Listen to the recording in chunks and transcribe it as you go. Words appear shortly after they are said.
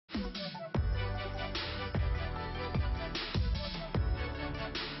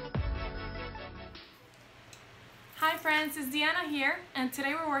friends, it's Deanna here, and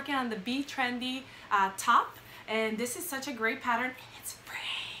today we're working on the Be Trendy top, and this is such a great pattern, and it's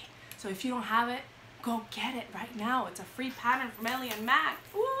free. So if you don't have it, go get it right now. It's a free pattern from Ellie and Mac.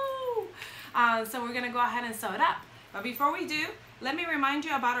 Woo! So we're gonna go ahead and sew it up. But before we do, let me remind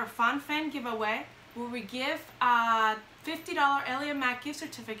you about our Fun Fan giveaway, where we give a $50 Ellie and Mac gift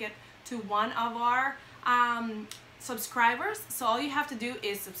certificate to one of our subscribers. So all you have to do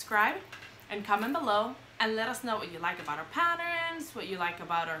is subscribe and comment below and let us know what you like about our patterns, what you like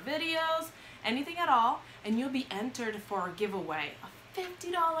about our videos, anything at all, and you'll be entered for a giveaway, a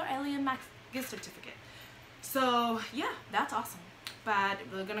 $50 Ellie and Mac gift certificate. So yeah, that's awesome. But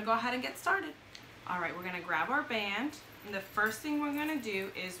we're gonna go ahead and get started. All right, we're gonna grab our band, and the first thing we're gonna do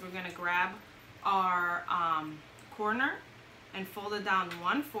is we're gonna grab our corner and fold it down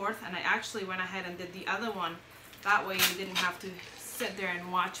 1/4, and I actually went ahead and did the other one. That way you didn't have to sit there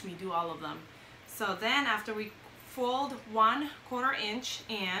and watch me do all of them. So then after we fold 1/4 inch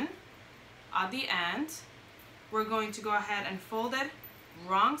in at the end, we're going to go ahead and fold it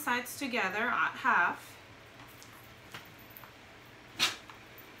wrong sides together at half.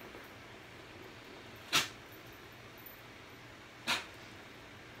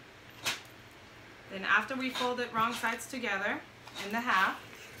 Then after we fold it wrong sides together in the half,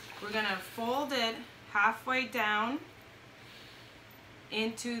 we're gonna fold it halfway down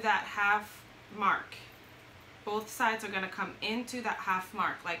into that half mark. Both sides are gonna come into that half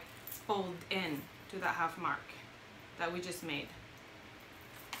mark, like fold in to that half mark that we just made.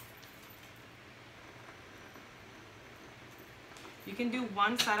 You can do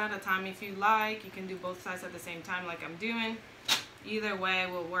one side at a time if you like. You can do both sides at the same time like I'm doing. Either way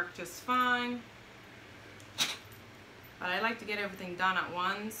will work just fine. But I like to get everything done at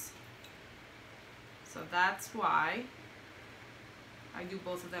once. So that's why I do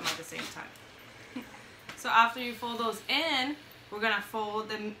both of them at the same time. So after you fold those in, we're gonna fold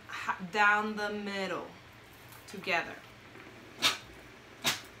them down the middle together.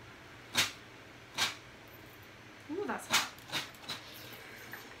 Ooh, that's hot.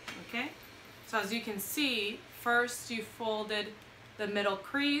 Okay, so as you can see, first you folded the middle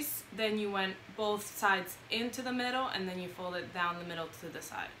crease, then you went both sides into the middle, and then you fold it down the middle to the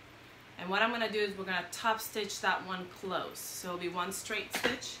side. And what I'm gonna do is we're gonna top stitch that one close. So it'll be one straight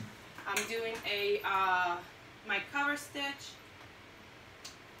stitch. I'm doing a my cover stitch,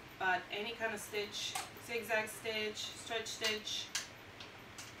 but any kind of stitch, zigzag stitch, stretch stitch,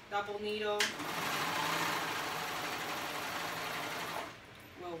 double needle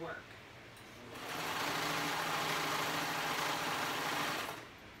will work.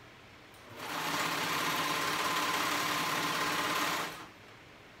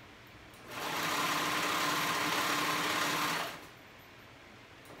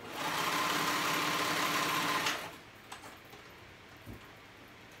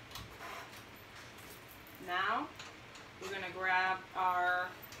 Now we're going to grab our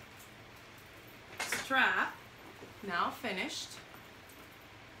strap, now finished,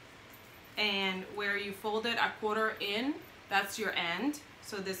 and where you folded a 1/4 in, that's your end.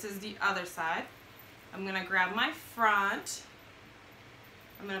 So this is the other side. I'm going to grab my front,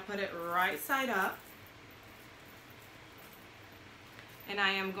 I'm going to put it right side up, and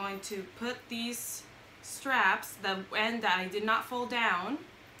I am going to put these straps, the end that I did not fold down,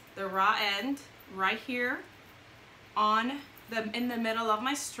 the raw end, right here in the middle of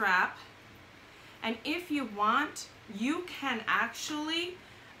my strap. And if you want, you can actually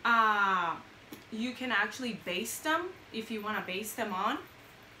baste them if you want to baste them on.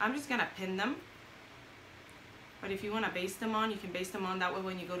 I'm just gonna pin them, but if you want to baste them on, you can baste them on. That way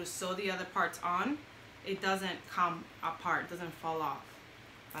when you go to sew the other parts on, it doesn't come apart, doesn't fall off.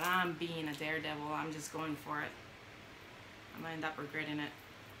 But I'm being a daredevil, I'm just going for it. I'm gonna end up regretting it.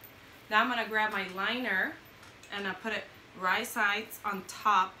 Now I'm going to grab my liner and I put it right sides on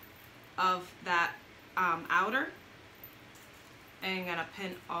top of that outer, and I'm going to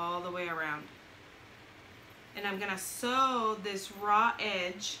pin all the way around. And I'm going to sew this raw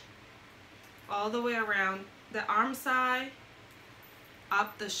edge all the way around the arm side,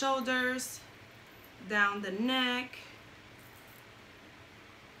 up the shoulders, down the neck,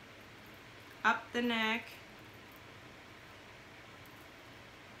 up the neck,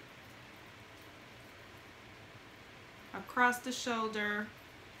 across the shoulder,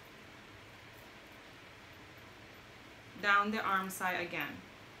 down the arm side again.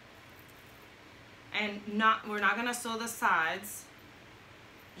 And we're not gonna sew the sides.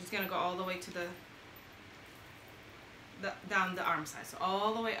 We're just gonna go all the way to down the arm side. So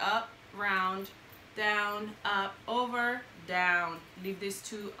all the way up, round, down, up, over, down. Leave these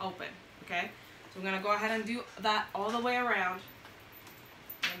two open, okay? So I'm going to go ahead and do that all the way around,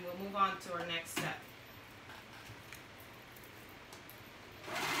 and we'll move on to our next step.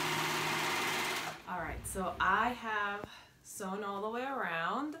 Alright, so I have sewn all the way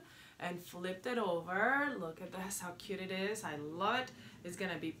around and flipped it over. Look at this, how cute it is. I love it. It's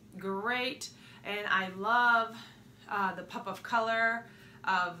going to be great. And I love the pop of color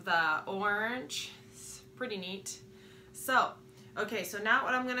of the orange. It's pretty neat. So, okay, so now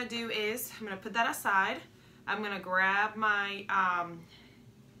what I'm going to do is I'm going to put that aside. I'm going to grab my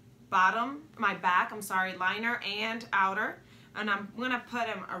liner and outer, and I'm going to put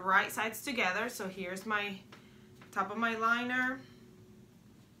them right sides together. So here's my top of my liner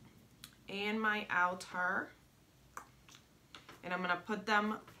and my outer, and I'm going to put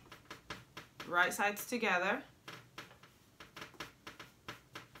them right sides together,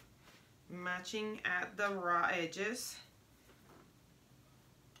 matching at the raw edges.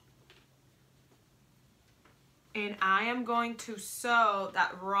 And I am going to sew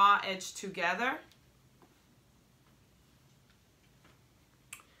that raw edge together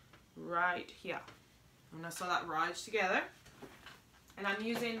right here. I'm going to sew that raw edge together. And I'm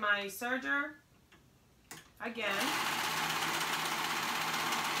using my serger again.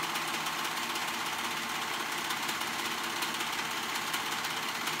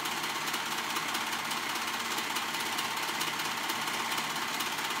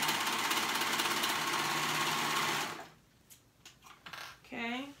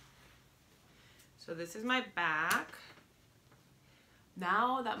 Okay, so this is my back.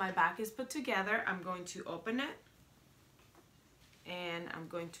 Now that my back is put together, I'm going to open it and I'm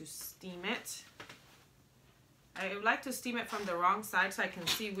going to steam it. I would like to steam it from the wrong side so I can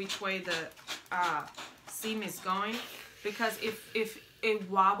see which way the seam is going, because if it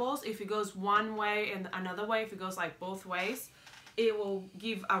wobbles, if it goes one way and another way, if it goes like both ways, it will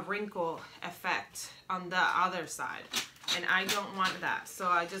give a wrinkle effect on the other side. And I don't want that, so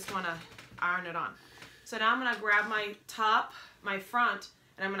I just want to iron it on. So now I'm going to grab my top, my front,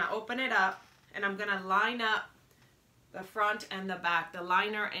 and I'm going to open it up, and I'm going to line up the front and the back, the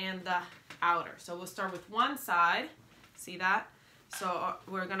liner and the outer. So we'll start with one side, see that? So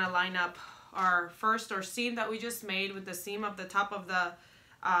we're going to line up our seam that we just made with the seam of the top of the,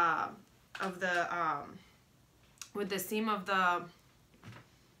 with the seam of the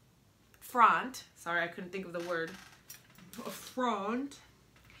front. Sorry, I couldn't think of the word. Front,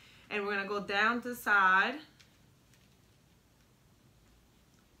 and we're going to go down the side,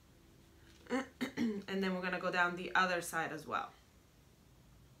 and then we're going to go down the other side as well.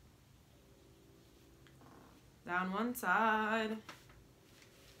 Down one side,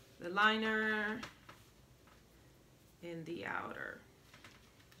 the liner, and the outer.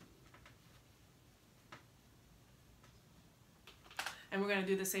 And we're going to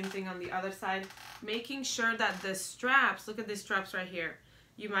do the same thing on the other side, making sure that the straps, look at these straps right here.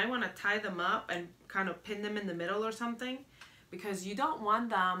 You might want to tie them up and kind of pin them in the middle or something, because you don't want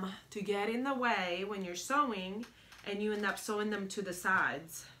them to get in the way when you're sewing and you end up sewing them to the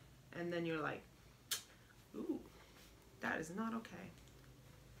sides. And then you're like, ooh, that is not okay.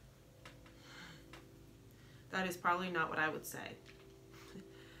 That is probably not what I would say.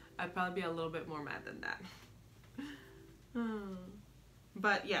 I'd probably be a little bit more mad than that.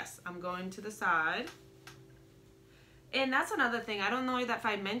 But yes, I'm going to the side. And that's another thing. I don't know if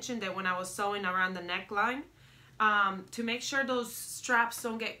I mentioned it when I was sewing around the neckline. To make sure those straps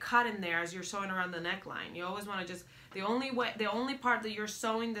don't get cut in there as you're sewing around the neckline. You always want to just, the only part that you're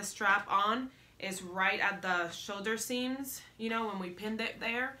sewing the strap on is right at the shoulder seams. You know, when we pinned it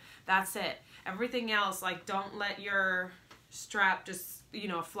there, that's it. Everything else, like, don't let your strap just, you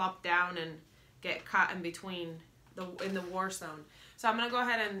know, flop down and get caught in between in the war zone. So I'm going to go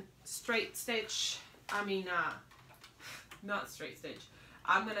ahead and straight stitch, not straight stitch.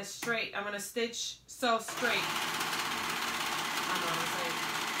 I'm going to stitch sew straight. I know what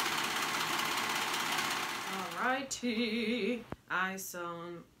I'm saying. Alrighty. I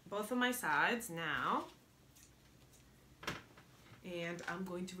sewn both of my sides now. And I'm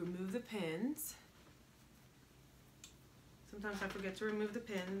going to remove the pins. Sometimes I forget to remove the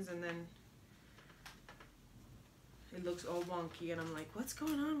pins and then it looks all wonky and I'm like, what's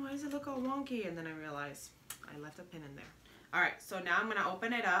going on? Why does it look all wonky? And then I realize I left a pin in there. Alright, so now I'm going to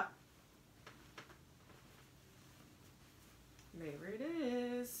open it up. There it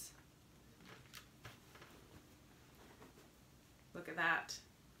is. Look at that.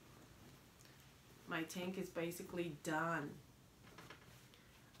 My tank is basically done.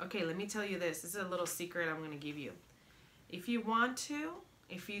 Okay, let me tell you this. This is a little secret I'm going to give you. If you want to,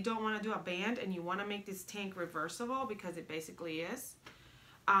 if you don't want to do a band and you want to make this tank reversible, because it basically is,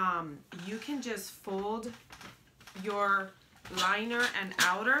 you can just fold your liner and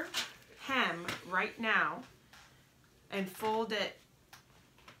outer hem right now and fold it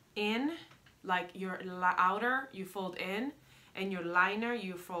in, like your outer you fold in and your liner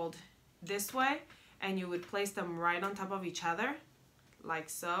you fold this way, and you would place them right on top of each other like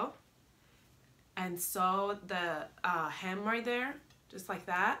so, and sew the hem right there just like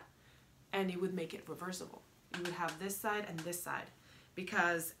that, and it would make it reversible. You would have this side and this side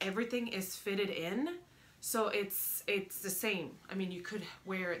because everything is fitted in, so it's the same. I mean, you could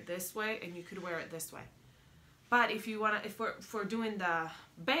wear it this way and you could wear it this way. But if you want to, if we're doing the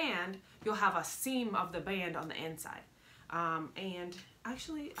band, you'll have a seam of the band on the inside. And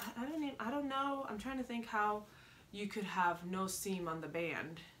actually, I don't know. I'm trying to think how you could have no seam on the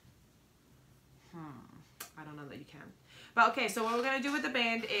band. I don't know that you can. But okay, so what we're gonna do with the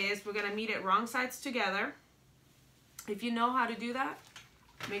band is we're gonna meet it wrong sides together. If you know how to do that,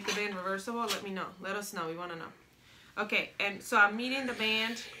 make the band reversible, let me know. Let us know, we wanna know. Okay, and so I'm meeting the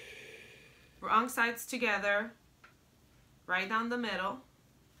band wrong sides together, right down the middle.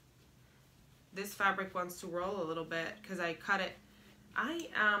 This fabric wants to roll a little bit because I cut it. I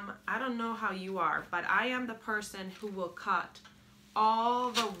don't know how you are, but I am the person who will cut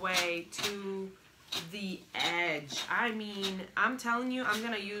all the way to the edge. I mean, I'm telling you, I'm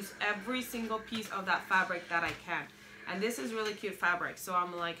gonna use every single piece of that fabric that I can. And this is really cute fabric, so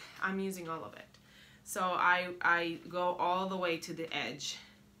I'm using all of it. So I go all the way to the edge,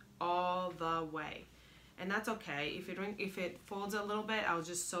 all the way. And that's okay. If it folds a little bit, I'll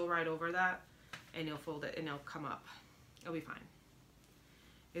just sew right over that and it'll fold it and it'll come up. It'll be fine.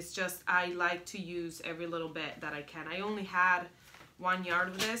 It's just I like to use every little bit that I can. I only had 1 yard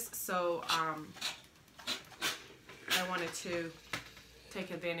of this, so I wanted to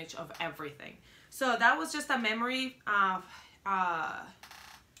take advantage of everything. So that was just a memory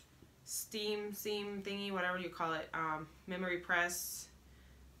seam thingy, whatever you call it, memory press,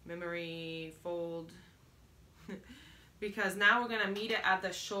 memory fold. Because now we're gonna meet it at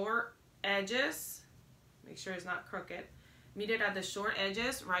the short edges. Make sure it's not crooked. Meet it at the short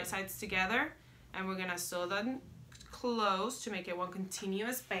edges, right sides together, and we're gonna sew them close to make it one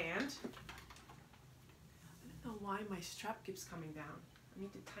continuous band. I don't know why my strap keeps coming down. I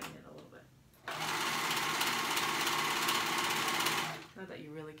need to tighten it a little bit. Not that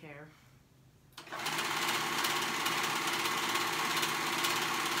you really care.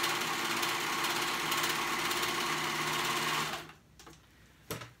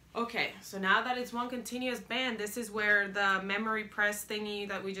 Okay, so now that it's one continuous band, this is where the memory press thingy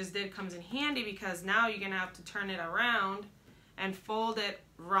that we just did comes in handy, because now you're gonna have to turn it around and fold it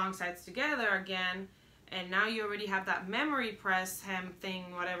wrong sides together again, and now you already have that memory press hem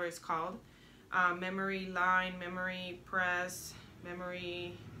thing, whatever it's called, memory line, memory press,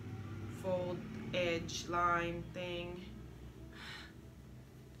 memory fold edge line thing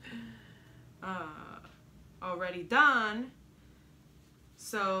already done.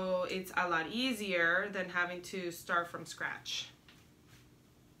 So it's a lot easier than having to start from scratch.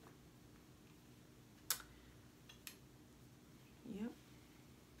 Yep.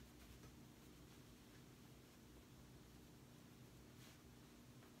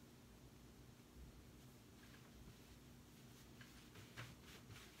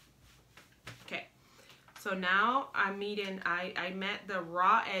 Okay, so now I met the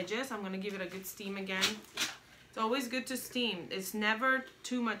raw edges. I'm gonna give it a good steam again. It's always good to steam. It's never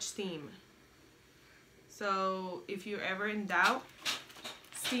too much steam. So if you're ever in doubt,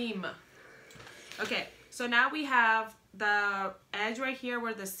 steam. Okay, so now we have the edge right here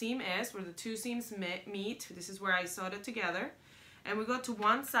where the seam is, where the two seams meet. This is where I sewed it together. And we go to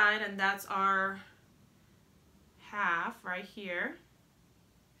one side, and that's our half right here.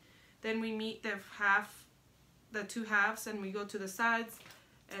 Then we meet the two halves, and we go to the sides,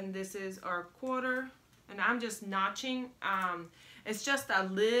 and this is our quarter. And I'm just notching. It's just a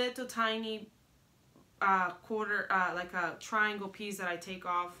little tiny quarter, like a triangle piece that I take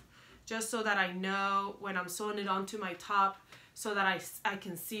off, just so that I know when I'm sewing it onto my top, so that I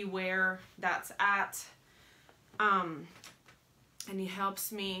can see where that's at. And it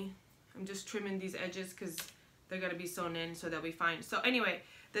helps me. I'm just trimming these edges because they're gonna be sewn in, so they'll be fine. So anyway,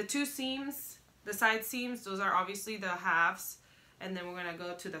 the two seams, the side seams, those are obviously the halves. And then we're gonna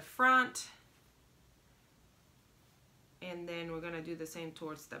go to the front. And then we're gonna do the same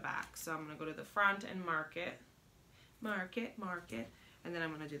towards the back. So I'm gonna go to the front and mark it, and then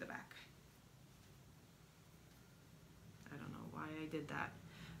I'm gonna do the back. I don't know why I did that.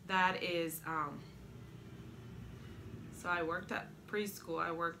 That is, so I worked at preschool.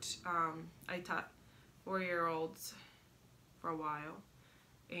 I taught 4-year-olds for a while.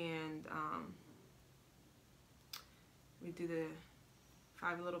 and we do the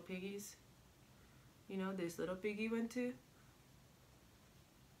 5 little piggies. You know, this little piggy went to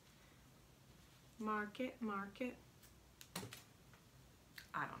market.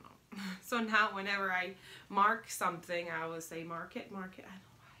 I don't know. So now whenever I mark something, I always say market. I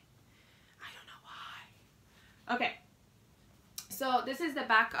don't know why. Okay. So this is the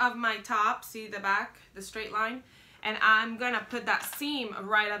back of my top. See the back, the straight line? And I'm gonna put that seam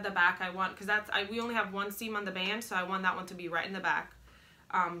right at the back. I want, because we only have one seam on the band, so I want that one to be right in the back,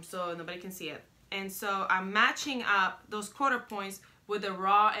 so nobody can see it. And so I'm matching up those quarter points with the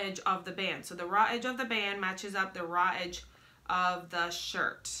raw edge of the band. So the raw edge of the band matches up the raw edge of the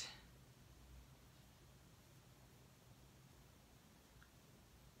shirt.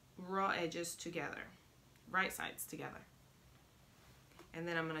 Raw edges together, right sides together. And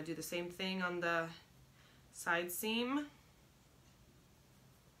then I'm gonna do the same thing on the side seam.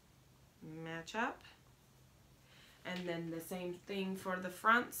 Match up. And then the same thing for the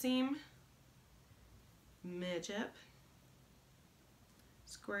front seam. Match up.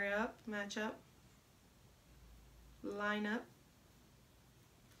 Square up, match up. Line up.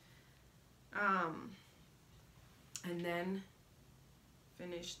 And then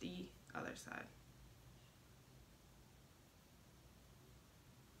finish the other side.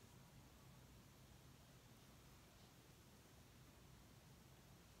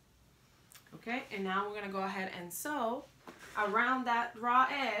 Okay, and now we're gonna go ahead and sew around that raw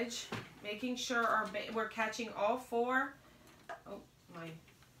edge, making sure we're catching all 4. Oh, I'm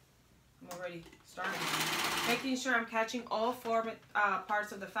already starting. Making sure I'm catching all 4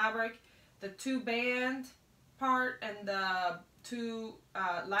 parts of the fabric, the 2 band part and the 2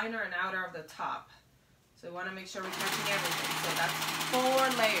 liner and outer of the top. So we want to make sure we're catching everything. So that's 4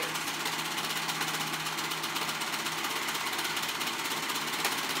 layers.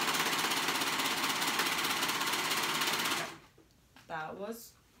 That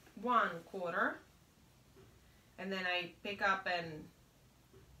was 1/4, and then I pick up and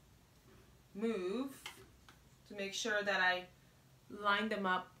move to make sure that I line them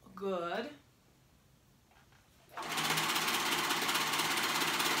up good.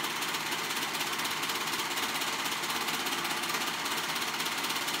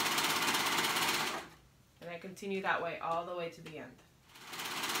 And I continue that way all the way to the end.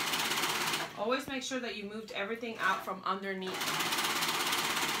 Always make sure that you moved everything out from underneath.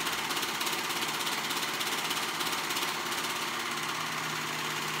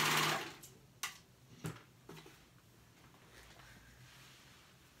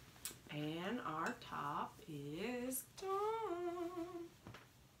 And our top is done.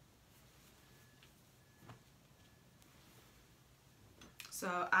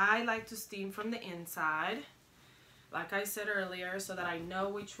 So I like to steam from the inside, like I said earlier, so that I know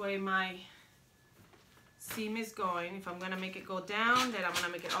which way my seam is going. If I'm gonna make it go down, then I'm gonna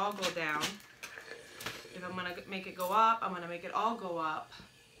make it all go down. If I'm gonna make it go up, I'm gonna make it all go up,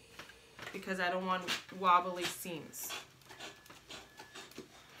 because I don't want wobbly seams.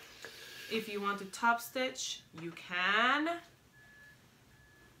 If you want to top stitch, you can.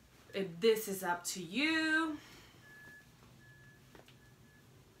 This is up to you.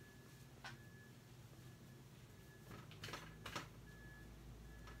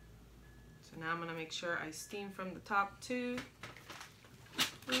 So now I'm gonna make sure I steam from the top too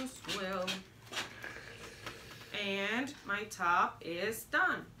as well. And my top is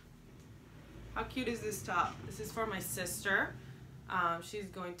done. How cute is this top? This is for my sister. She's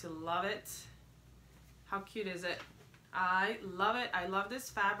going to love it. How cute is it? I love it. I love this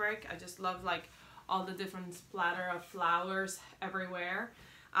fabric. I just love like all the different splatter of flowers everywhere.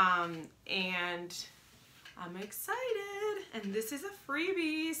 And I'm excited. And this is a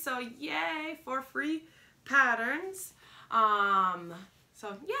freebie, so yay for free patterns.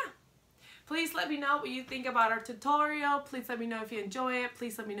 So yeah. Please let me know what you think about our tutorial. Please let me know if you enjoy it.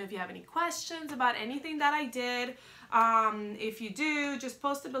 Please let me know if you have any questions about anything that I did. If you do, just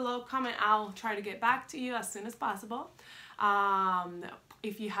post it below, comment. I'll try to get back to you as soon as possible.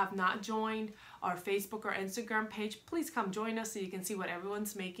 If you have not joined our Facebook or Instagram page, please come join us so you can see what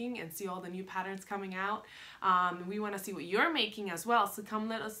everyone's making and see all the new patterns coming out. We want to see what you're making as well, so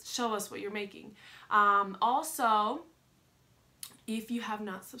come show us what you're making. Also, if you have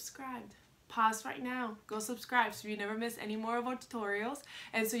not subscribed, pause right now, go subscribe so you never miss any more of our tutorials,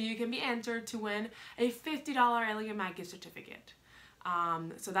 and so you can be entered to win a $50 Ellie and Matt gift certificate.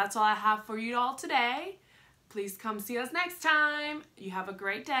 So that's all I have for you all today. Please come see us next time. You have a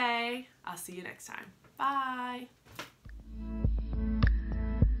great day. I'll see you next time. Bye.